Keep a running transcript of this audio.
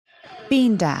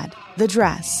Bean Dad, The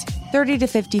Dress, 30 to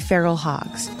 50 Feral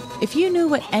Hogs. If you knew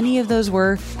what any of those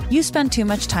were, you spend too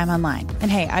much time online.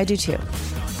 And hey, I do too.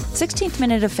 16th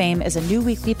Minute of Fame is a new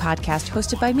weekly podcast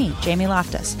hosted by me, Jamie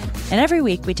Loftus. And every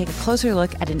week we take a closer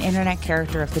look at an internet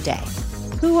character of the day.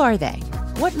 Who are they?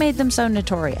 What made them so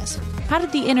notorious? How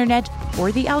did the internet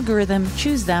or the algorithm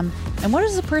choose them? And what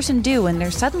does a person do when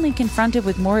they're suddenly confronted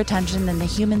with more attention than the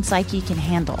human psyche can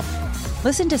handle?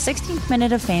 Listen to 16th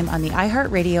Minute of Fame on the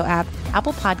iHeartRadio app,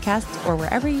 Apple Podcasts, or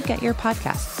wherever you get your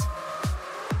podcasts.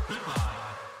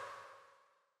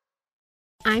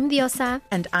 I'm Diosa.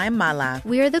 And I'm Mala.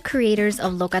 We are the creators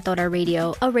of Locatora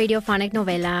Radio, a radiophonic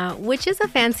novela, which is a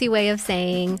fancy way of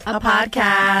saying a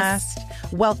podcast.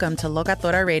 Welcome to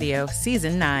Locatora Radio,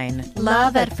 Season 9.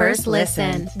 Love at first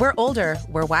listen. We're older,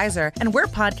 we're wiser, and we're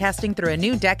podcasting through a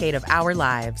new decade of our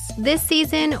lives. This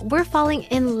season, we're falling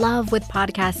in love with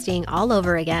podcasting all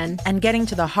over again. And getting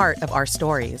to the heart of our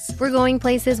stories. We're going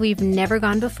places we've never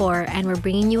gone before, and we're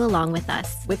bringing you along with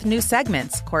us. With new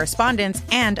segments, correspondence,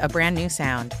 and a brand new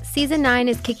sound. Season 9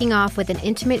 is kicking off with an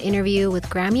intimate interview with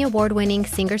Grammy Award-winning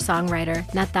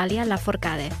singer-songwriter Natalia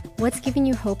Lafourcade. What's giving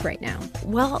you hope right now?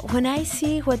 Well, when I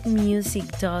see what music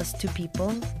does to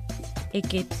people, it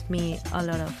gives me a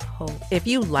lot of hope. If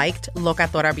you liked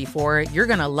Locatora before, you're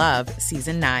going to love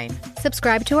Season 9.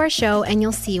 Subscribe to our show and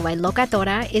you'll see why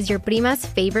Locatora is your prima's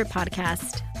favorite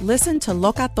podcast. Listen to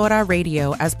Locatora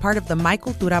Radio as part of the My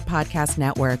Cultura Podcast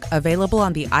Network, available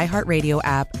on the iHeartRadio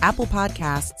app, Apple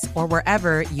Podcasts, or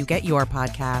wherever you get your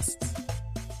podcasts.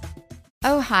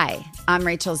 Oh, hi, I'm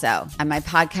Rachel Zoe, and my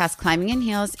podcast, Climbing in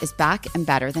Heels, is back and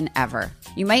better than ever.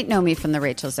 You might know me from the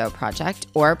Rachel Zoe Project,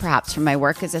 or perhaps from my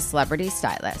work as a celebrity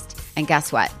stylist. And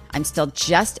guess what? I'm still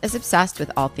just as obsessed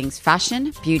with all things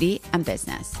fashion, beauty, and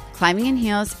business. Climbing in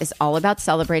Heels is all about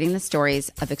celebrating the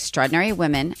stories of extraordinary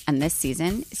women, and this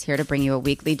season is here to bring you a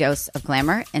weekly dose of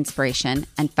glamour, inspiration,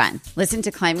 and fun. Listen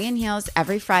to Climbing in Heels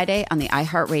every Friday on the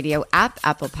iHeartRadio app,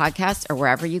 Apple Podcasts, or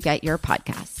wherever you get your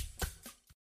podcasts.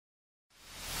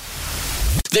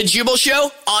 The Jubal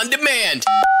Show on demand.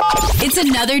 It's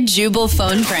another Jubal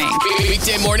phone prank.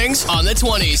 Weekday mornings on the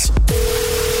 20s.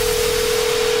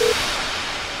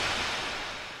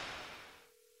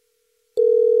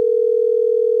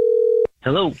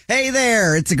 Hello. Hey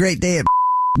there. It's a great day at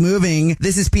moving.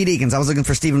 This is Pete Eakins. I was looking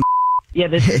for Stephen. Yeah,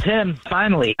 this is him.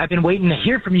 Finally. I've been waiting to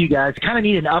hear from you guys. Kind of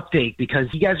need an update because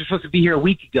you guys were supposed to be here a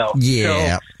week ago.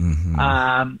 Yeah.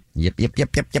 So, Yep.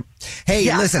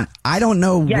 Hey, listen, I don't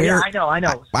know where. Yeah, I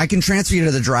know. I can transfer you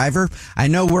to the driver. I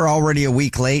know we're already a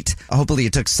week late. Hopefully you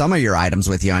took some of your items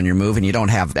with you on your move and you don't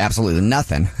have absolutely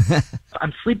nothing.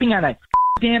 I'm sleeping on a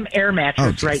damn air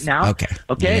mattress right now.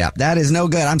 Okay. Yeah, that is no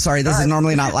good. I'm sorry. This is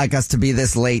normally not like us to be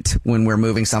this late when we're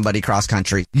moving somebody cross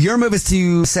country. Your move is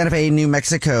to Santa Fe, New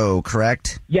Mexico,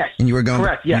 correct? Yes. And you were going.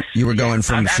 Correct. Yes. You were going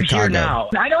from Chicago. I'm here now.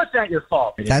 I know it's not your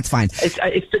fault. That's fine. It's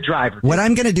the driver. What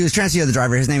I'm going to do is transfer you to the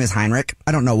driver. His name is Heinrich.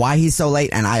 I don't know why he's so late,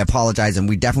 and I apologize, and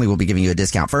we definitely will be giving you a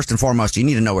discount. First and foremost, you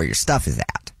need to know where your stuff is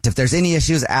at. If there's any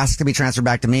issues, ask to be transferred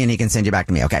back to me, and he can send you back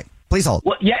to me. Okay. Please hold.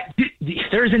 Well, yeah,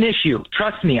 there's an issue.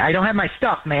 Trust me. I don't have my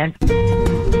stuff, man.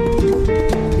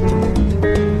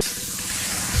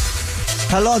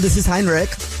 Hello, this is Heinrich.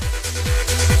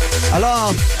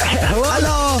 Hello.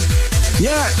 Hello.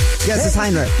 Yeah. Yes, it's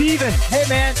Heinrich. Steven. Hey,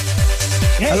 man.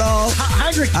 Hey, hello.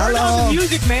 Heinrich, turn down the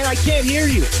music, man. I can't hear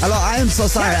you. Hello, I am so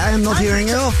sorry. I am not hearing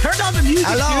you. Turn down the music,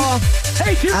 hello. Dude.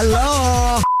 Hey, dude.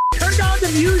 Hello. Turn down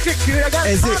the music, dude. I got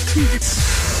pop music.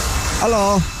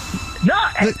 Hello.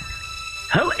 No.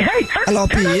 Hey, turn down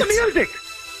the music.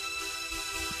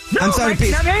 No, I'm sorry,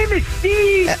 Pete. My name is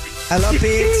Steve. Hello, Pete.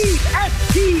 Steve.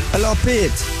 S-T. Hello,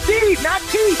 Pete. Steve, not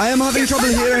Pete. I am having trouble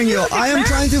hearing you. I am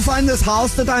trying to find this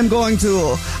house that I'm going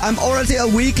to. I'm already a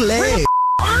week late. Where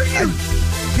are you?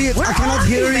 Pete, I cannot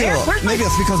hear you. Maybe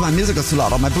it's because my music is too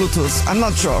loud on my Bluetooth. I'm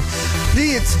not sure.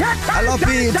 Pete. Hello,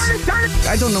 Pete.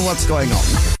 I don't know what's going on.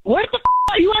 What the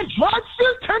are you on drugs,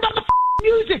 dude? Turn down the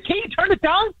music. Can you turn it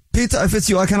down? Pete, if it's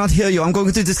you, I cannot hear you. I'm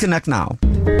going to disconnect now.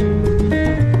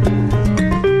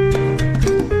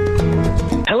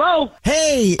 Hello?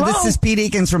 Hey, Hello? This is Pete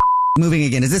Eakins from Moving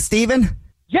Again. Is this Steven?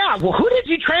 Yeah, well, who did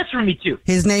you transfer me to?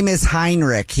 His name is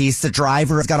Heinrich. He's the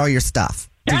driver. He's got all your stuff.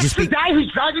 That's the guy who's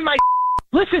driving my...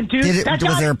 Listen, dude.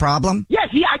 Was there a problem? Yes,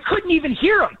 I couldn't even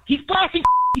hear him. He's flashing...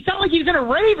 He sounded like he was in a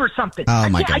rave or something. Oh,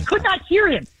 my God. I could not hear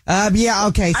him. Yeah,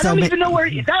 okay. I don't even know where...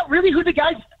 Is that really who the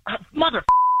guy's... mother...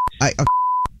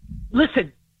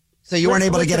 Listen. So you weren't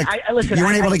able to get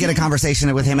a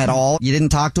conversation with him at all? You didn't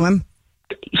talk to him?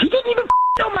 He didn't even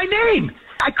know my name.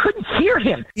 I couldn't hear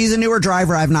him. He's a newer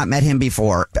driver. I've not met him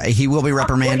before. He will be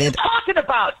reprimanded. What are you talking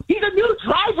about? He's a new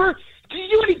driver. Did you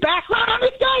do any background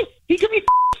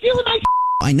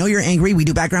I know you're angry. We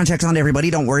do background checks on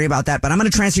everybody. Don't worry about that. But I'm going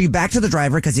to transfer you back to the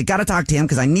driver because you got to talk to him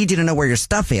because I need you to know where your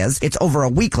stuff is. It's over a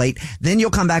week late. Then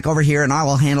you'll come back over here and I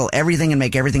will handle everything and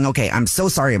make everything okay. I'm so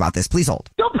sorry about this. Please hold.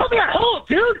 Don't put me on hold,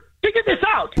 dude. Figure this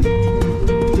out.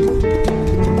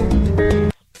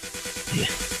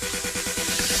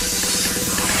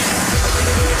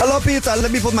 Hello, Peter.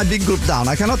 Let me put my big group down.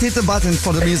 I cannot hit the button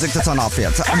for the music to turn off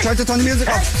yet. I'm trying to turn the music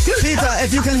off. Peter,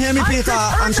 if you can hear me, Peter,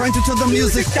 I'm trying to turn the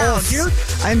music off.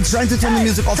 I'm trying to turn the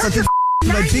music off.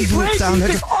 My big group down.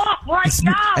 Off right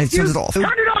now, I've turned it off. Turn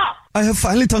it off. I have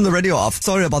finally turned the radio off.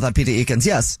 Sorry about that, Peter Eakins.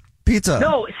 Yes, Peter.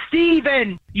 No,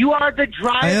 Steven, you are the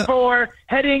driver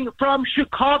heading from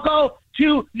Chicago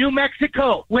to New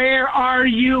Mexico. Where are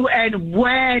you and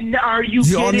when are you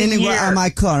getting You're meaning here? where am I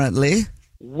currently?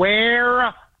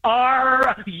 Where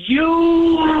are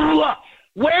you?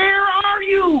 Where are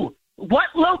you? What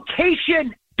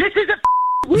location? This is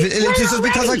a week This is already.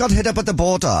 because I got hit up at the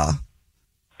border.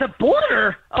 The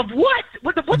border of what?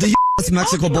 What the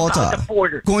U.S.-Mexico border. The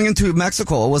border. Going into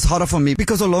Mexico was harder for me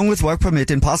because along with work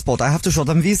permit and passport, I have to show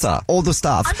them visa, all the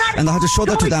stuff. And I had to show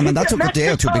that to them, and that took a day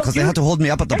or two because they had to hold me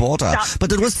up at the border.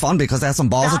 But it was fun because they had some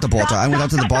bars at the border. I went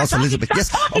out to the bars for a little bit.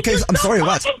 Yes, okay, I'm sorry,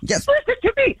 what? Yes. Listen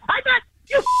to me. I'm not...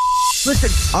 You...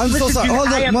 Listen. I'm so sorry. Dude,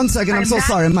 Hold on 1 second. I'm so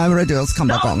sorry. My radio's come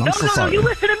back on. I'm so sorry. No, you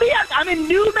listen to me. I'm in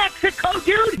New Mexico,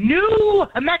 dude. New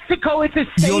Mexico is a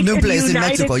state your new place in the in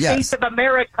Mexico, United yes. States of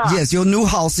America. Yes, your new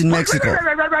house in Mexico.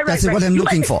 Right. That's what I'm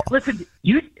looking for. Listen,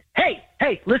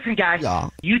 Hey, listen, guys. Yeah.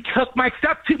 You took my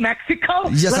stuff to Mexico?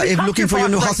 Yes, I am looking for your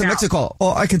new house in Mexico.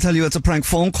 Oh, I can tell you it's a prank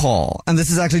phone call. And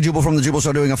this is actually Jubal from the Jubal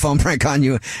Show doing a phone prank on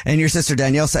you. And your sister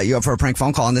Danielle set you up for a prank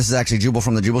phone call. And this is actually Jubal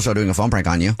from the Jubal Show doing a phone prank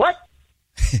on you. What?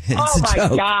 It's my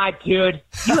joke. God, dude.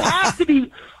 You have to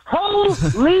be...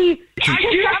 Holy... I'm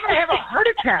going to have a heart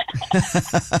attack.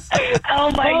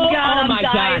 Oh, my God. I'm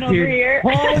dying over here.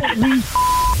 Holy...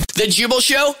 The Jubal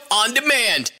Show on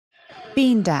demand.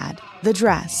 Bean Dad, The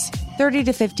Dress, 30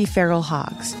 to 50 Feral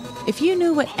Hogs. If you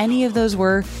knew what any of those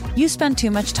were, you spend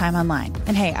too much time online.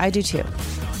 And hey, I do too.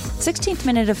 16th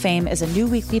Minute of Fame is a new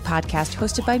weekly podcast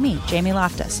hosted by me, Jamie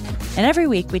Loftus. And every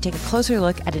week we take a closer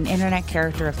look at an internet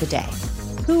character of the day.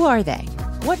 Who are they?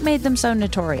 What made them so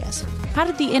notorious? How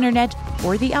did the internet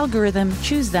or the algorithm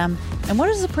choose them? And what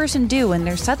does a person do when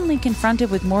they're suddenly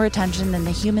confronted with more attention than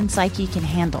the human psyche can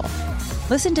handle?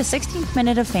 Listen to 16th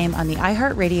Minute of Fame on the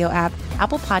iHeartRadio app,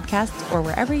 Apple Podcasts, or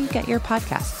wherever you get your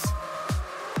podcasts.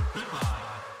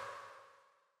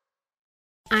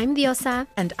 I'm Diosa.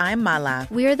 And I'm Mala.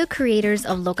 We are the creators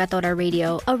of Locatora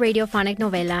Radio, a radiophonic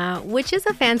novela, which is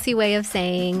a fancy way of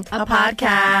saying a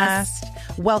podcast.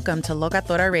 Welcome to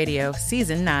Locatora Radio,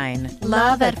 Season 9.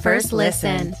 Love at first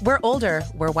listen. We're older,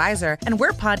 we're wiser, and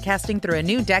we're podcasting through a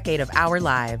new decade of our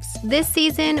lives. This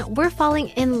season, we're falling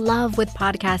in love with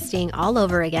podcasting all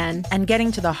over again. And getting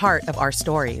to the heart of our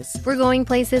stories. We're going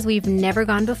places we've never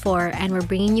gone before, and we're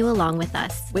bringing you along with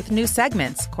us. With new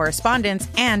segments, correspondence,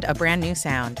 and a brand new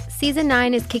sound. Season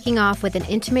 9 is kicking off with an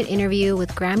intimate interview with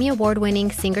Grammy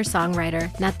Award-winning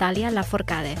singer-songwriter Natalia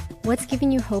Lafourcade. What's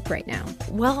giving you hope right now?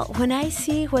 Well, when I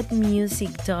see what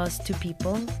music does to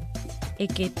people,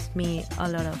 it gives me a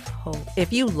lot of hope.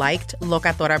 If you liked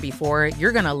Locatora before,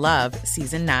 you're going to love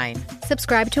Season 9.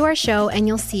 Subscribe to our show and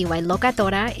you'll see why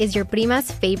Locatora is your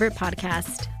prima's favorite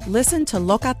podcast. Listen to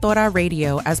Locatora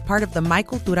Radio as part of the My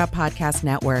Cultura Podcast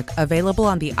Network, available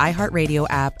on the iHeartRadio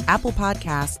app, Apple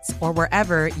Podcasts, or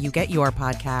wherever you get your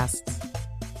podcasts.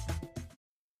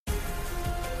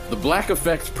 The Black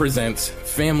Effect presents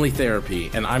Family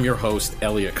Therapy, and I'm your host,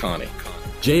 Elliot Connie.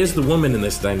 Jay is the woman in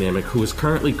this dynamic who is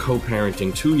currently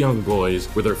co-parenting 2 young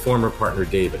boys with her former partner,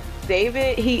 David.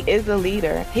 David, he is a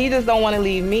leader. He just don't want to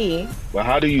leave me. But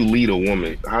how do you lead a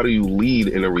woman? How do you lead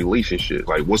in a relationship?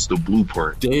 Like, what's the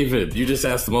blueprint? David, you just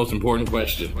asked the most important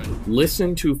question.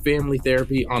 Listen to Family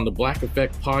Therapy on the Black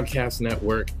Effect Podcast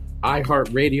Network,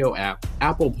 iHeartRadio app,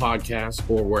 Apple Podcasts,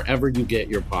 or wherever you get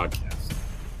your podcasts.